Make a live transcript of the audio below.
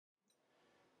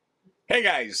Hey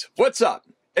guys, what's up?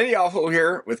 Eddie Alho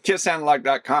here with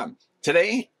KissAnalog.com.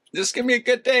 Today, this is going to be a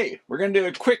good day. We're going to do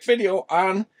a quick video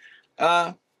on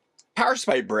power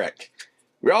supply brick.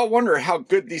 We all wonder how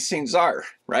good these things are,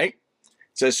 right?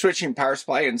 It's a switching power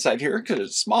supply inside here because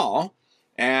it's small.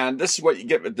 And this is what you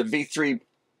get with the V3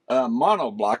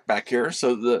 mono block back here.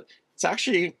 So it's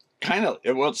actually kind of,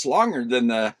 well, it's longer than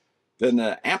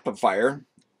the amplifier.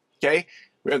 Okay,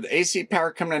 we have the AC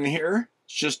power coming in here.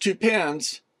 It's just 2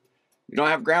 pins. You don't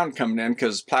have ground coming in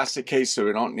because plastic case, so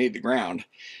we don't need the ground.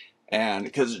 And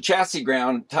because the chassis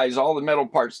ground ties all the metal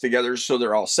parts together so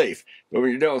they're all safe. But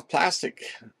when you're dealing with plastic,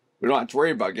 we don't have to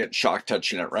worry about getting shock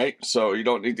touching it, right? So you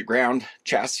don't need the ground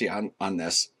chassis on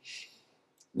this.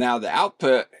 Now the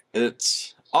output,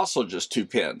 it's also just 2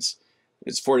 pins.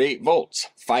 It's 48 volts,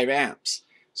 5 amps.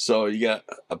 So you got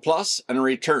a plus and a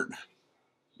return.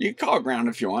 You can call it ground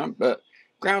if you want, but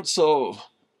ground's so,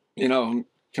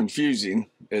 confusing.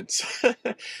 It's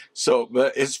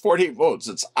but it's 48 volts.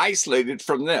 It's isolated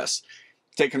from this.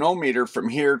 Take an ohm meter from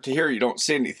here to here, you don't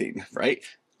see anything, right?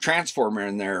 Transformer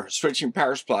in there, switching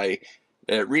power supply,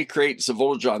 it recreates the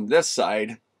voltage on this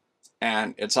side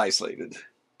and it's isolated.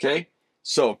 Okay,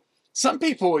 so some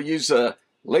people will use a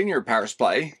linear power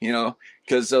supply,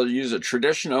 because they'll use a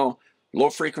traditional low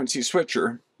frequency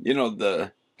switcher,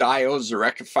 the diodes, the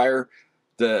rectifier,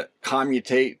 the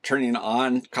commutate turning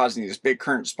on, causing these big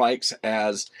current spikes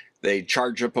as they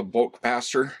charge up a volt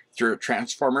capacitor through a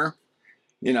transformer,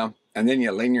 and then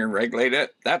you linear regulate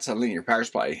it. That's a linear power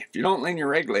supply. If you don't linear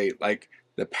regulate, like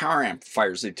the power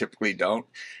amplifiers, they typically don't,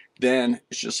 then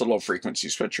it's just a low frequency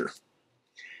switcher.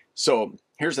 So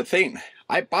here's the thing.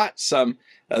 I bought some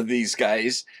of these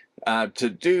guys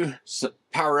to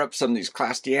power up some of these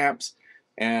Class D amps,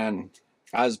 and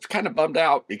I was kind of bummed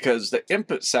out because the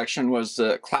input section was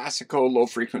the classical low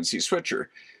frequency switcher.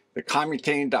 The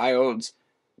commutating diodes,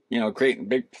 creating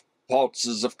big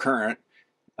pulses of current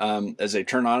as they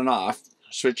turn on and off,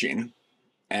 switching.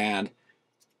 And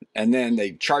then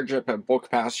they charge up a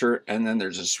volt capacitor, and then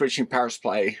there's a switching power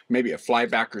supply, maybe a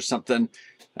flyback or something,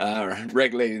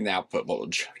 regulating the output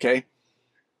voltage, okay?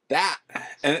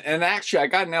 And actually I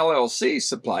got an LLC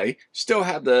supply, still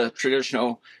had the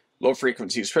traditional low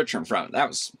frequency switcher in front. That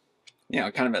was,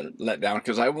 kind of a letdown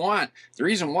because the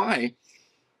reason why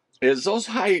is those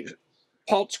high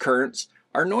pulse currents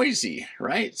are noisy,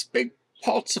 right? It's big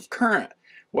pulse of current.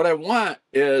 What I want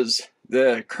is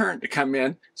the current to come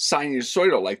in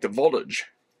sinusoidal, like the voltage.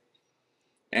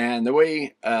 And the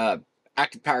way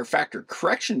active power factor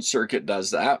correction circuit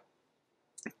does that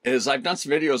is, I've done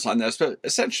some videos on this, but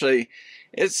essentially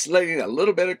it's letting a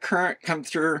little bit of current come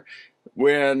through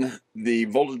when the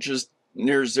voltage is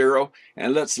near zero,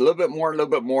 and lets a little bit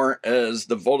more as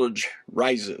the voltage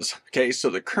rises. Okay, so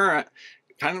the current,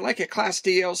 kind of like a Class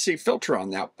D LC filter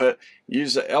on the output,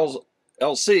 use a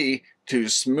LC to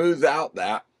smooth out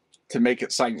that to make it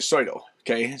sinusoidal.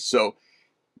 Okay, so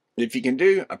if you can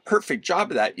do a perfect job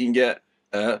of that, you can get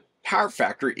a power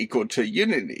factor equal to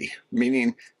unity,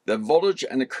 meaning the voltage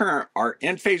and the current are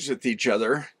in phase with each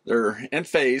other, they're in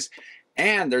phase,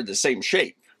 and they're the same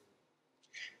shape.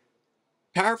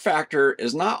 Power factor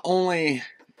is not only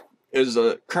is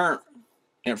the current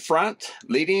in front,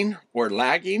 leading, or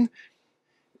lagging,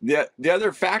 the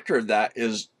other factor of that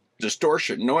is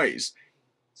distortion, noise.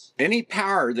 Any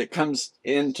power that comes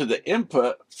into the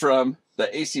input from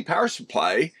the AC power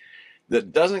supply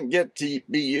that doesn't get to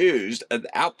be used at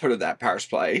the output of that power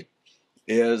supply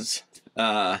is,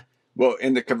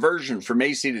 in the conversion from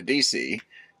AC to DC,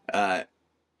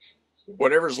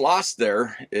 whatever's lost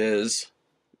there is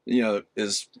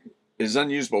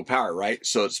unusable power, right?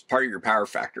 So it's part of your power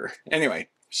factor. Anyway,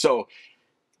 so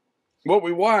what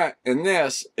we want in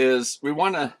this is we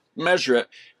want to measure it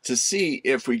to see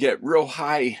if we get real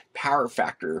high power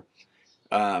factor.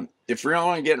 If we're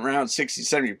only getting around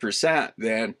 60-70%,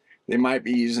 then they might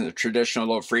be using a traditional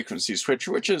low frequency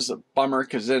switcher, which is a bummer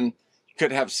because then you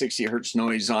could have 60 hertz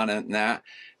noise on it and that.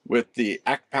 With the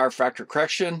active power factor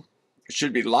correction, it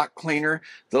should be a lot cleaner.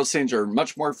 Those things are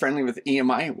much more friendly with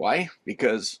EMI. Why?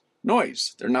 Because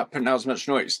noise. They're not putting out as much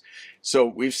noise. So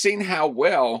we've seen how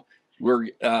well we're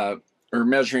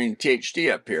measuring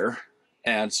THD up here,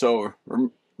 and so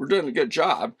we're doing a good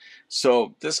job.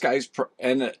 So this guy's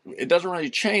and it doesn't really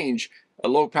change a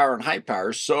low power and high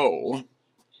power. So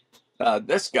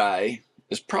this guy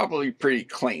is probably pretty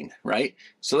clean, right?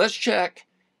 So let's check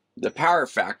the power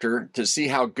factor to see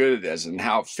how good it is and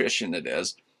how efficient it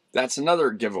is. That's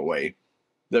another giveaway.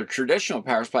 The traditional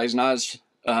power supply is not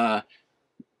as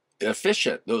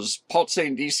efficient. Those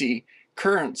pulsating DC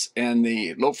currents and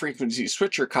the low frequency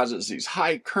switcher causes these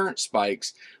high current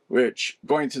spikes, which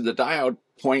going through the diode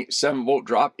 0.7 volt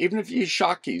drop. Even if you use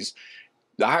Shockeys,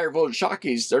 the higher voltage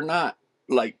Shockeys, they're not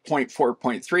like 0.4,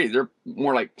 0.3. They're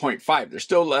more like 0.5. They're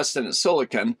still less than a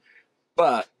silicon,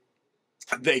 but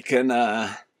they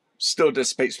can still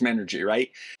dissipate some energy,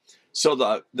 right? So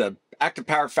the active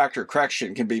power factor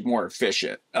correction can be more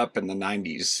efficient, up in the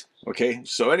 90s. Okay,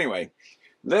 so anyway,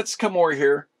 let's come over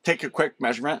here, take a quick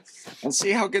measurement, and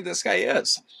see how good this guy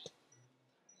is.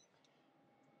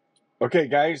 Okay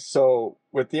guys, so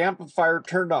with the amplifier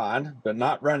turned on, but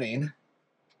not running,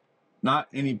 not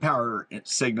any power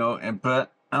signal input,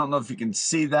 I don't know if you can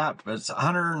see that, but it's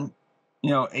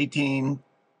 118,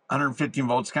 115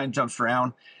 volts, kind of jumps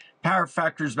around. Power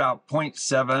factor is about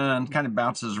 0.7, kind of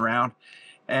bounces around.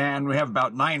 And we have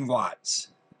about 9 watts.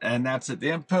 And that's at the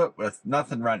input with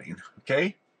nothing running,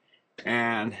 okay?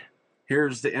 And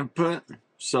here's the input.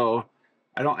 So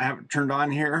I don't have it turned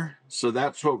on here. So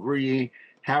that's what we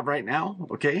have right now,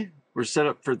 okay? We're set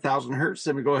up for 1000 hertz.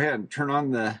 Then we go ahead and turn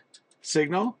on the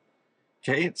signal.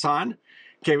 Okay, it's on.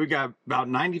 Okay, we got about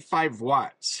 95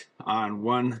 watts on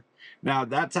one. Now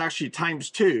that's actually times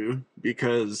 2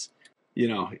 because, you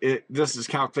know, this is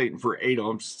calculating for 8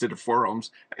 ohms instead of 4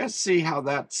 ohms. I gotta see how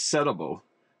that's settable.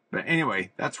 But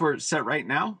anyway, that's where it's set right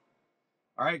now.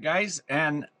 All right, guys,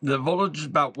 and the voltage is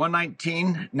about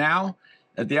 119 now.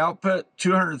 At the output,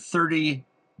 230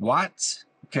 watts,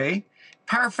 okay?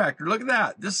 Power factor, look at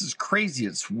that. This is crazy.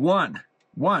 It's 1.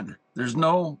 There's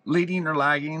no leading or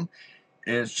lagging.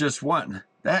 It's just 1.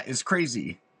 That is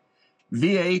crazy.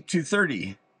 VA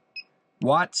 230.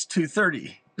 Watts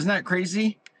 230. Isn't that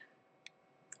crazy?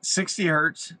 60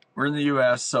 hertz. We're in the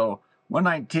US, so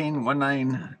 119,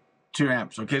 192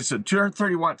 amps. Okay, so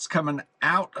 230 watts coming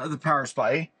out of the power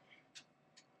supply,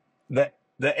 the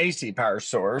AC power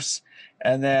source,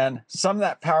 and then some of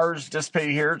that power is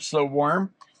dissipated here. It's a little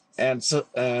warm, and some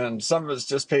of it's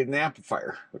dissipated in the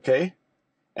amplifier. Okay,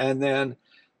 and then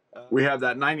we have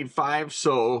that 95,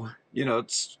 so you know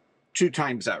it's 2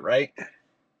 times that, right?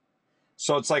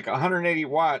 So it's like 180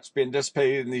 watts being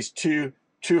dissipated in these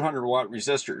 200 watt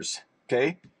resistors.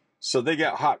 Okay, so they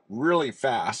get hot really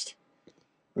fast.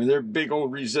 I mean, they're big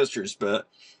old resistors,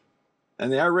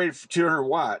 and they are rated for 200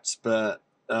 watts, but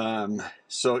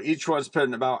so each one's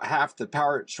putting about half the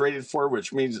power it's rated for,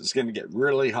 which means it's going to get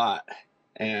really hot,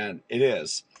 and it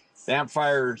is. The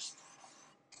amplifier's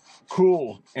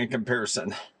cool in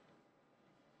comparison.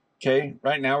 Okay,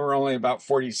 right now we're only about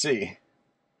 40 C.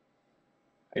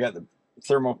 I got the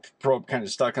thermal probe kind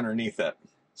of stuck underneath it.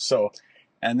 So,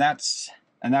 and that's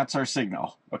our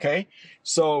signal. Okay,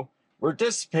 so we're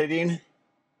dissipating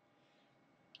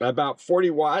about 40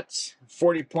 watts,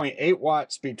 40.8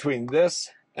 watts between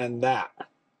this and that.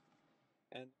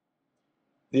 And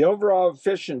the overall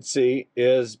efficiency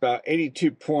is about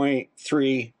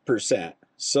 82.3%.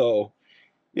 So,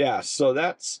 yeah, so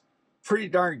that's pretty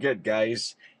darn good,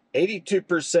 guys.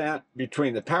 82%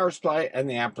 between the power supply and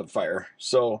the amplifier.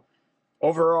 So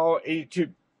overall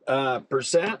 82%,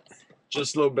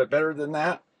 just a little bit better than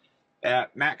that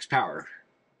at max power.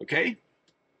 Okay,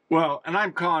 well, and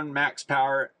I'm calling max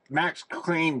power, max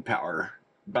clean power,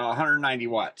 about 190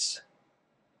 watts.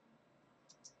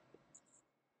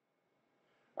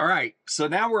 All right, so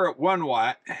now we're at 1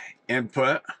 watt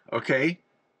input. Okay,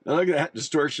 now look at that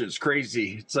distortion. It's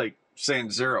crazy. It's like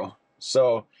saying 0.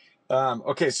 So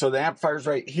okay, so the amplifier's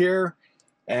right here,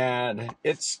 and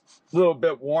it's a little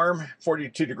bit warm,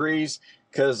 42 degrees,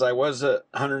 because I was at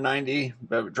 190,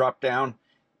 but it dropped down.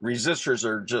 Resistors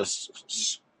are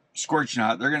just scorching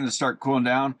hot. They're going to start cooling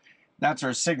down. That's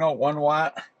our signal, 1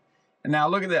 watt. And now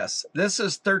look at this. This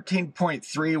is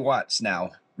 13.3 watts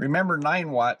now. Remember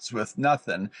 9 watts with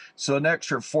nothing. So an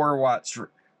extra 4 watts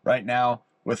right now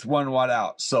with 1 watt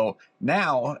out. So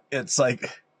now it's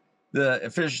like the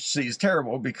efficiency is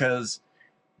terrible because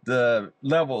the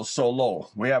level is so low.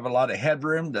 We have a lot of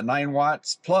headroom, the 9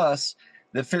 watts, plus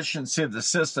the efficiency of the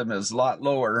system is a lot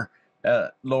lower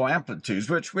at low amplitudes,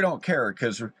 which we don't care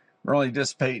because we're only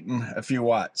dissipating a few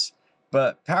watts.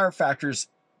 But power factor's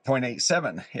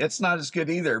 0.87. It's not as good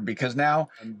either because now,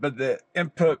 but the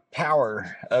input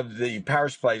power of the power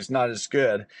supply is not as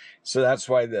good. So that's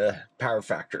why the power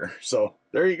factor. So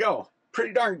there you go.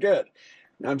 Pretty darn good.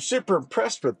 I'm super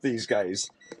impressed with these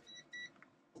guys.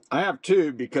 I have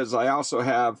 2 because I also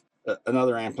have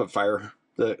another amplifier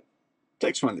that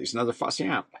takes one of these, another Fosi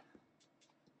amp.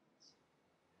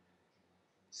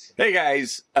 Hey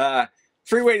guys,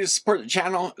 free way to support the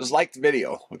channel is like the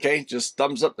video, okay? Just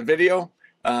thumbs up the video.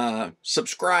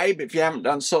 Subscribe if you haven't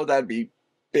done so. That'd be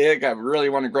big. I really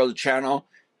want to grow the channel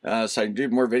so I can do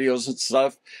more videos and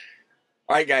stuff.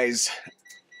 All right, guys.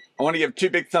 I want to give 2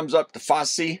 big thumbs up to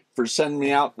Fosi for sending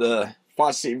me out the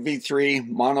Fosi V3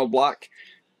 mono block,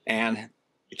 and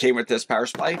it came with this power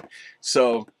supply.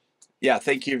 So yeah,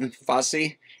 thank you,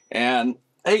 Fosi. And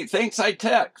hey, thanks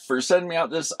iTech for sending me out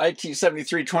this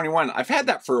IT7321. I've had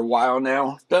that for a while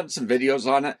now, done some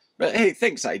videos on it, but hey,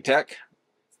 thanks iTech.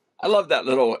 I love that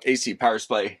little AC power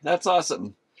supply. That's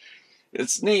awesome.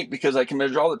 It's neat because I can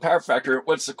measure all the power factor.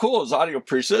 What's so cool is Audio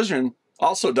Precision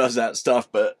also does that stuff,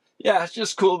 but yeah, it's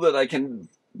just cool that I can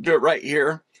do it right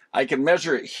here. I can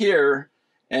measure it here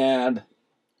and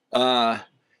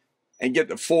get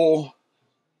the full,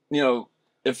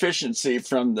 efficiency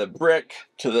from the brick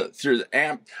to through the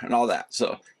amp and all that.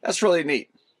 So that's really neat.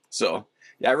 So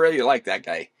yeah, I really like that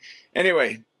guy.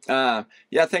 Anyway,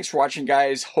 yeah, thanks for watching,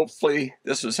 guys. Hopefully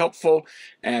this was helpful.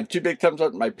 And 2 big thumbs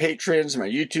up to my patrons, my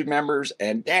YouTube members,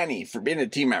 and Danny for being a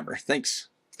team member. Thanks.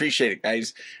 Appreciate it,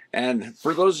 guys. And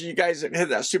for those of you guys that hit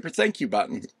that super thank you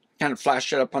button, kind of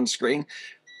flash it up on the screen,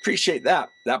 appreciate that.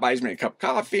 That buys me a cup of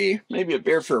coffee, maybe a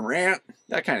beer for a rant,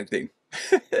 that kind of thing.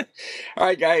 All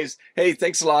right, guys. Hey,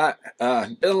 thanks a lot.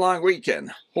 Been a long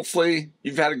weekend. Hopefully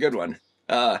you've had a good one.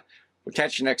 We'll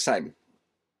catch you next time.